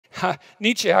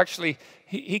Nietzsche actually,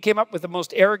 he came up with the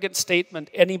most arrogant statement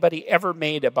anybody ever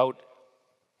made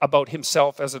about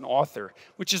himself as an author,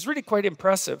 which is really quite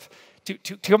impressive.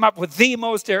 To come up with the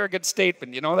most arrogant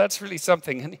statement, you know, that's really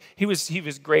something. And he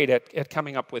was great at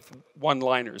coming up with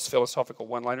one-liners, philosophical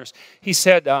one-liners. He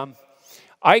said,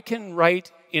 I can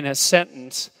write in a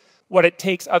sentence what it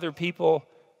takes other people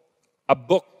a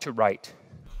book to write.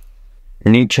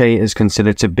 Nietzsche is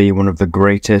considered to be one of the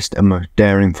greatest and most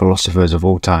daring philosophers of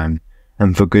all time,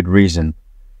 and for good reason.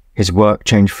 His work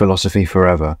changed philosophy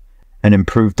forever and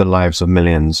improved the lives of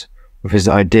millions, with his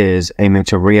ideas aiming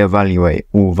to re-evaluate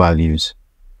all values,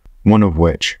 one of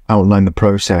which outlined the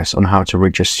process on how to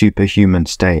reach a superhuman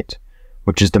state,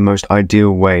 which is the most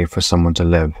ideal way for someone to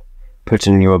live,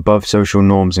 putting you above social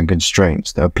norms and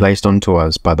constraints that are placed onto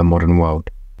us by the modern world,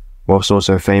 whilst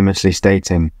also famously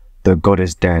stating that God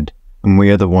is dead and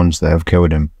we are the ones that have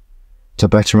killed him. To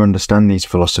better understand these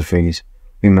philosophies,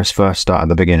 we must first start at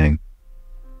the beginning.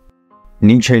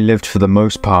 Nietzsche lived for the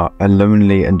most part a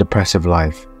lonely and depressive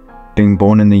life, being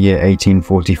born in the year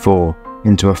 1844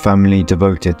 into a family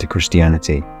devoted to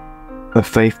Christianity, a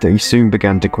faith that he soon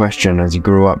began to question as he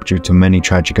grew up due to many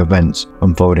tragic events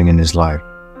unfolding in his life.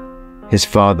 His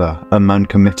father, a man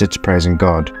committed to praising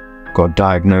God, got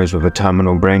diagnosed with a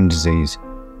terminal brain disease,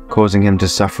 causing him to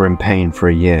suffer in pain for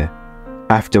a year,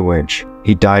 after which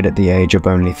he died at the age of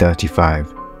only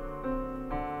 35.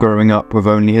 Growing up with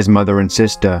only his mother and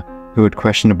sister, who had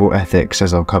questionable ethics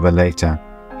as I'll cover later,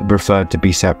 he preferred to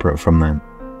be separate from them.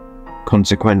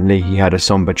 Consequently, he had a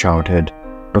somber childhood,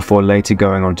 before later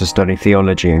going on to study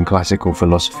theology and classical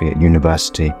philosophy at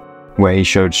university, where he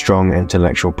showed strong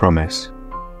intellectual promise.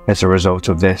 As a result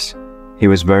of this, he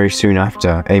was very soon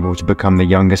after able to become the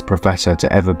youngest professor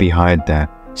to ever be hired there,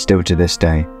 still to this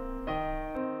day.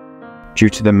 Due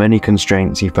to the many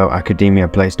constraints he felt academia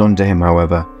placed onto him,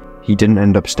 however, he didn't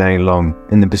end up staying long,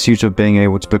 in the pursuit of being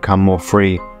able to become more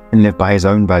free and live by his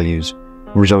own values,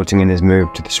 resulting in his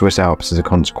move to the Swiss Alps as a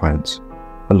consequence,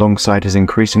 alongside his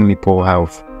increasingly poor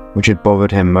health, which had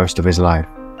bothered him most of his life,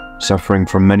 suffering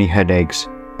from many headaches,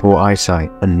 poor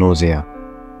eyesight and nausea.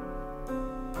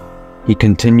 He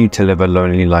continued to live a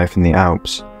lonely life in the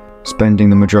Alps, spending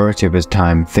the majority of his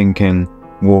time thinking,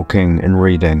 walking and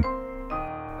reading.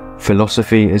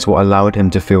 Philosophy is what allowed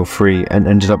him to feel free and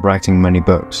ended up writing many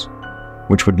books,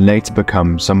 which would later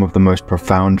become some of the most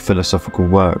profound philosophical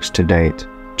works to date,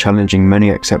 challenging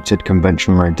many accepted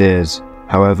conventional ideas.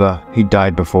 However, he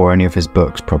died before any of his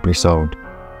books properly sold.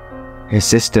 His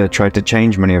sister tried to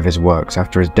change many of his works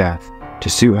after his death to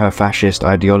suit her fascist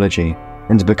ideology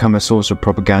and to become a source of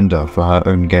propaganda for her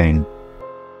own gain.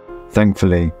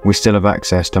 Thankfully, we still have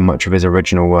access to much of his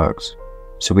original works,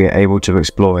 so we are able to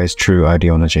explore his true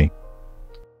ideology.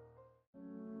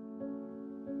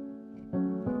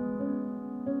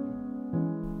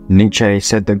 Nietzsche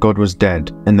said that God was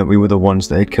dead and that we were the ones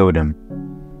that had killed him.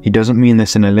 He doesn't mean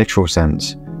this in a literal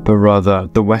sense, but rather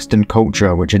the Western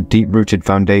culture, which had deep-rooted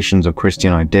foundations of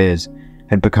Christian ideas,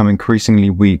 had become increasingly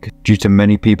weak due to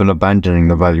many people abandoning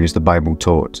the values the Bible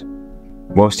taught.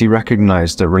 Whilst he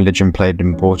recognized that religion played an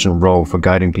important role for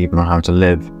guiding people on how to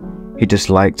live, he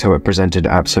disliked how it presented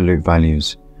absolute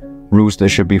values, rules that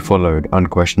should be followed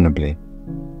unquestionably,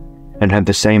 and had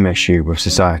the same issue with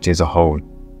society as a whole.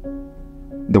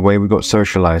 The way we got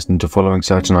socialized into following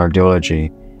certain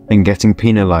ideology and getting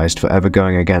penalized for ever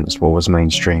going against what was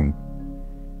mainstream.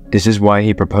 This is why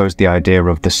he proposed the idea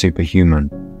of the superhuman,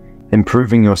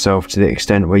 improving yourself to the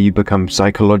extent where you become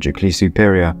psychologically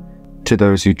superior to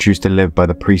those who choose to live by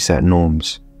the preset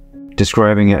norms,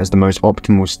 describing it as the most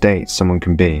optimal state someone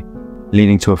can be,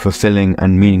 leading to a fulfilling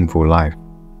and meaningful life.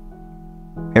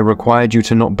 It required you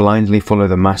to not blindly follow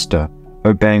the master,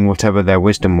 obeying whatever their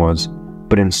wisdom was,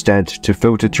 but instead to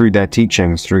filter through their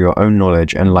teachings through your own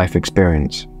knowledge and life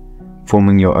experience,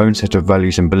 forming your own set of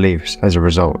values and beliefs as a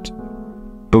result.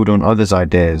 Build on others'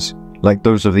 ideas, like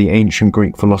those of the ancient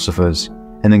Greek philosophers,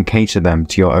 and then cater them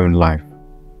to your own life.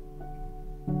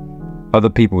 Other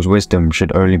people's wisdom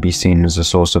should only be seen as a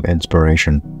source of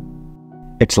inspiration.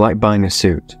 It's like buying a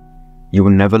suit. You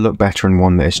will never look better in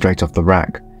one that is straight off the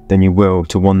rack than you will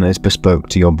to one that is bespoke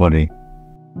to your body.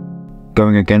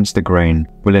 Going against the grain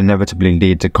will inevitably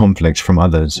lead to conflicts from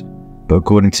others, but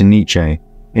according to Nietzsche,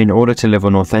 in order to live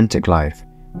an authentic life,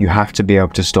 you have to be able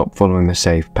to stop following the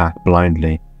safe path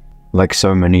blindly, like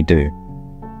so many do.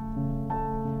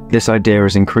 This idea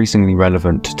is increasingly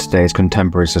relevant to today's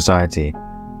contemporary society,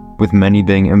 with many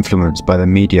being influenced by the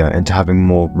media into having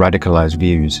more radicalized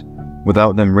views,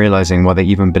 without them realizing why they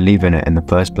even believe in it in the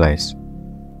first place.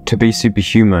 To be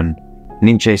superhuman,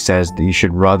 Nietzsche says that you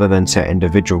should, rather than set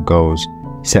individual goals,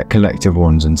 set collective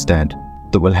ones instead,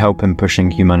 that will help in pushing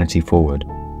humanity forward.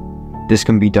 This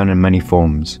can be done in many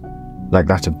forms, like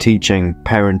that of teaching,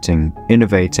 parenting,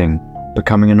 innovating,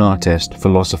 becoming an artist,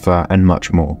 philosopher, and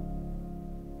much more.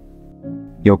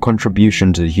 Your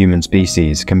contribution to the human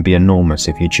species can be enormous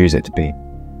if you choose it to be.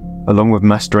 Along with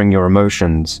mastering your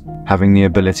emotions, having the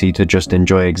ability to just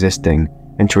enjoy existing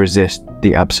and to resist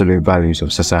the absolute values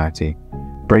of society,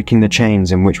 breaking the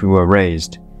chains in which we were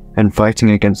raised, and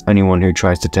fighting against anyone who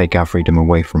tries to take our freedom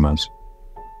away from us.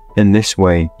 In this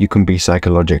way, you can be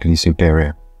psychologically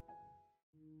superior.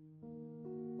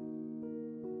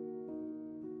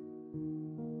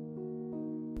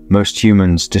 Most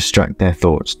humans distract their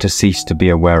thoughts to cease to be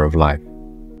aware of life.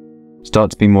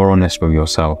 Start to be more honest with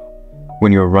yourself.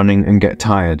 When you're running and get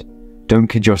tired, don't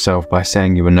kid yourself by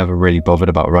saying you were never really bothered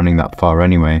about running that far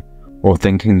anyway, or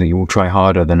thinking that you will try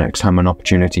harder the next time an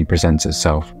opportunity presents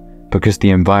itself, because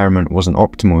the environment wasn't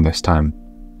optimal this time.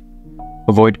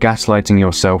 Avoid gaslighting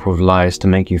yourself with lies to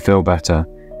make you feel better,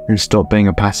 and stop being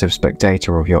a passive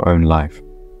spectator of your own life.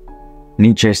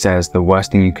 Nietzsche says the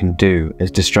worst thing you can do is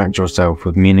distract yourself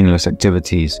with meaningless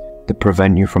activities that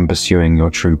prevent you from pursuing your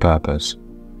true purpose.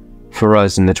 For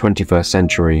us in the 21st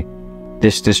century,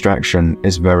 this distraction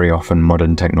is very often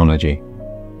modern technology.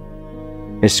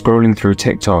 Is scrolling through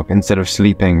TikTok instead of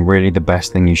sleeping really the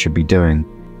best thing you should be doing,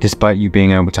 despite you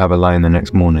being able to have a lie-in the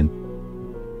next morning?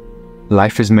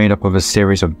 Life is made up of a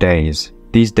series of days.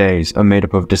 These days are made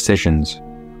up of decisions.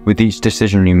 With each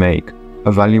decision you make,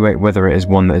 evaluate whether it is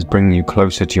one that is bringing you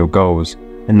closer to your goals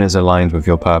and is aligned with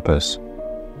your purpose.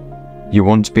 You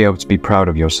want to be able to be proud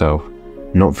of yourself,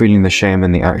 not feeling the shame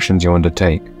in the actions you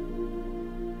undertake.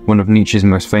 One of Nietzsche's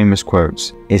most famous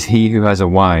quotes is, "He who has a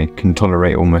why can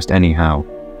tolerate almost any how."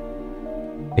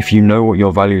 If you know what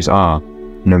your values are,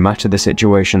 no matter the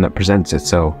situation that presents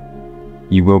itself,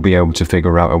 you will be able to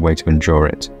figure out a way to endure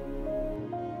it.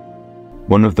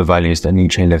 One of the values that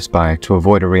Nietzsche lives by to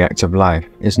avoid a reactive life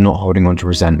is not holding on to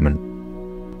resentment,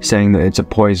 saying that it's a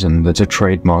poison that's a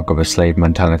trademark of a slave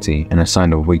mentality and a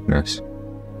sign of weakness,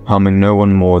 harming no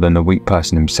one more than the weak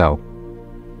person himself.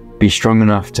 Be strong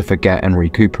enough to forget and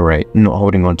recuperate, not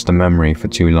holding on to the memory for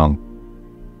too long.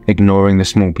 Ignoring the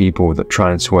small people that try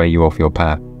and sway you off your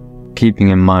path, keeping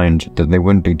in mind that they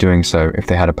wouldn't be doing so if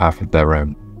they had a path of their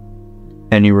own.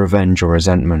 Any revenge or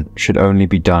resentment should only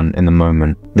be done in the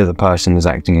moment that the person is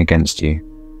acting against you.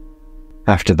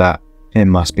 After that, it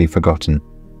must be forgotten.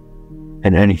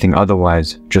 And anything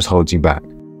otherwise just holds you back,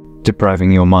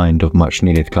 depriving your mind of much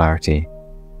needed clarity.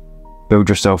 Build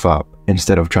yourself up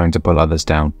instead of trying to pull others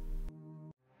down.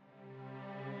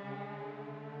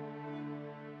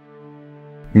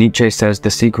 Nietzsche says the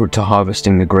secret to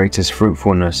harvesting the greatest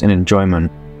fruitfulness and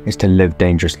enjoyment is to live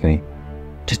dangerously.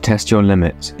 To test your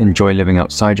limits, enjoy living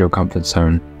outside your comfort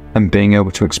zone, and being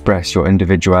able to express your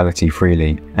individuality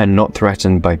freely, and not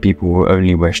threatened by people who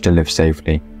only wish to live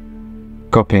safely.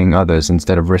 Copying others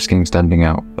instead of risking standing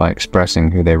out by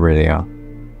expressing who they really are.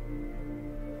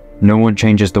 No one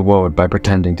changes the world by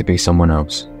pretending to be someone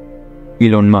else.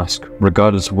 Elon Musk,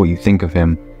 regardless of what you think of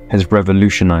him, has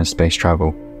revolutionized space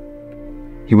travel.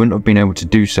 He wouldn't have been able to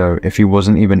do so if he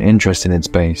wasn't even interested in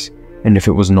space, and if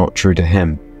it was not true to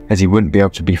him, as he wouldn't be able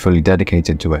to be fully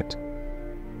dedicated to it.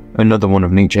 Another one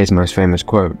of Nietzsche's most famous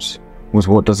quotes was,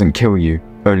 "What doesn't kill you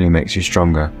only makes you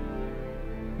stronger."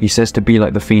 He says to be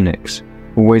like the phoenix,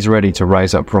 always ready to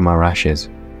rise up from our ashes.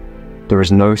 There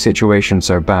is no situation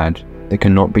so bad that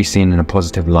cannot be seen in a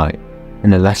positive light,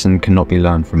 and a lesson cannot be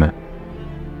learned from it.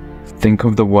 Think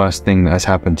of the worst thing that has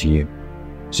happened to you.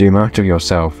 Zoom out of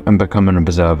yourself and become an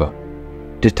observer,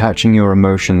 detaching your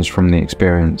emotions from the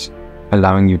experience,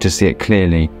 allowing you to see it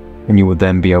clearly, and you will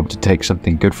then be able to take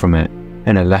something good from it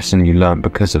and a lesson you learned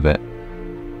because of it.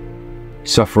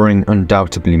 Suffering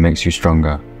undoubtedly makes you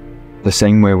stronger. The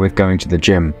same way with going to the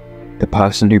gym, the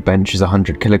person who benches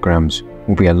 100 kilograms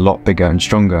will be a lot bigger and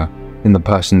stronger than the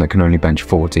person that can only bench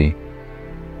 40.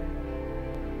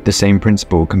 The same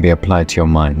principle can be applied to your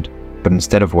mind, but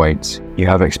instead of weights, you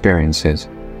have experiences.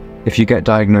 If you get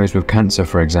diagnosed with cancer,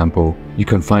 for example, you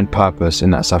can find purpose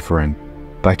in that suffering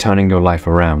by turning your life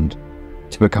around,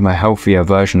 to become a healthier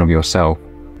version of yourself,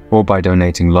 or by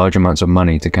donating large amounts of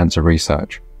money to cancer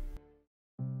research.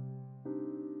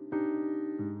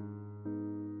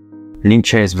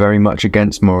 Nietzsche is very much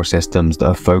against moral systems that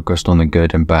are focused on the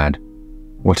good and bad,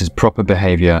 what is proper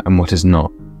behavior and what is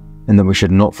not, and that we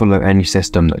should not follow any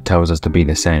system that tells us to be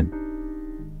the same.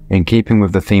 In keeping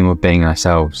with the theme of being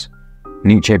ourselves,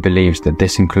 Nietzsche believes that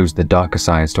this includes the darker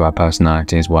sides to our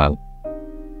personality as well.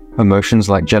 Emotions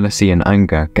like jealousy and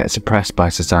anger get suppressed by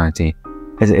society,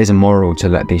 as it is immoral to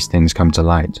let these things come to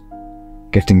light,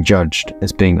 getting judged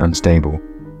as being unstable.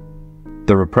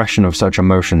 The repression of such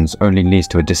emotions only leads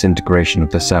to a disintegration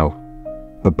of the self.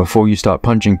 But before you start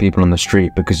punching people on the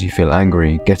street because you feel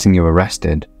angry, getting you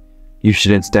arrested, you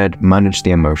should instead manage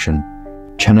the emotion,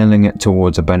 channeling it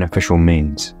towards a beneficial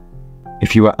means.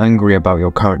 If you are angry about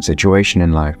your current situation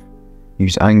in life,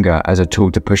 use anger as a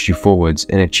tool to push you forwards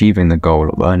in achieving the goal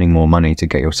of earning more money to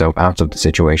get yourself out of the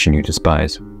situation you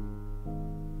despise.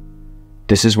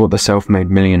 This is what the self-made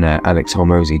millionaire Alex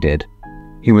Hormozi did.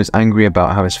 He was angry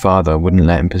about how his father wouldn't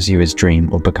let him pursue his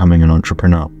dream of becoming an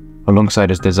entrepreneur, alongside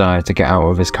his desire to get out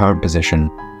of his current position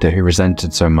that he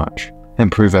resented so much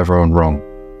and prove everyone wrong.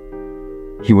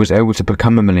 He was able to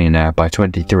become a millionaire by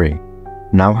 23,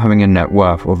 now having a net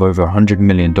worth of over $100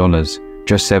 million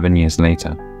just 7 years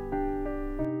later.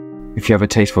 If you have a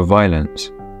taste for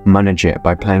violence, manage it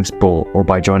by playing sport or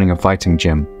by joining a fighting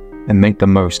gym, and make the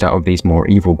most out of these more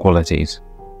evil qualities.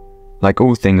 Like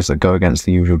all things that go against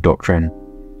the usual doctrine,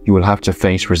 you will have to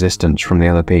face resistance from the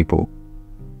other people.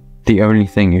 The only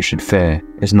thing you should fear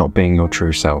is not being your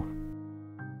true self.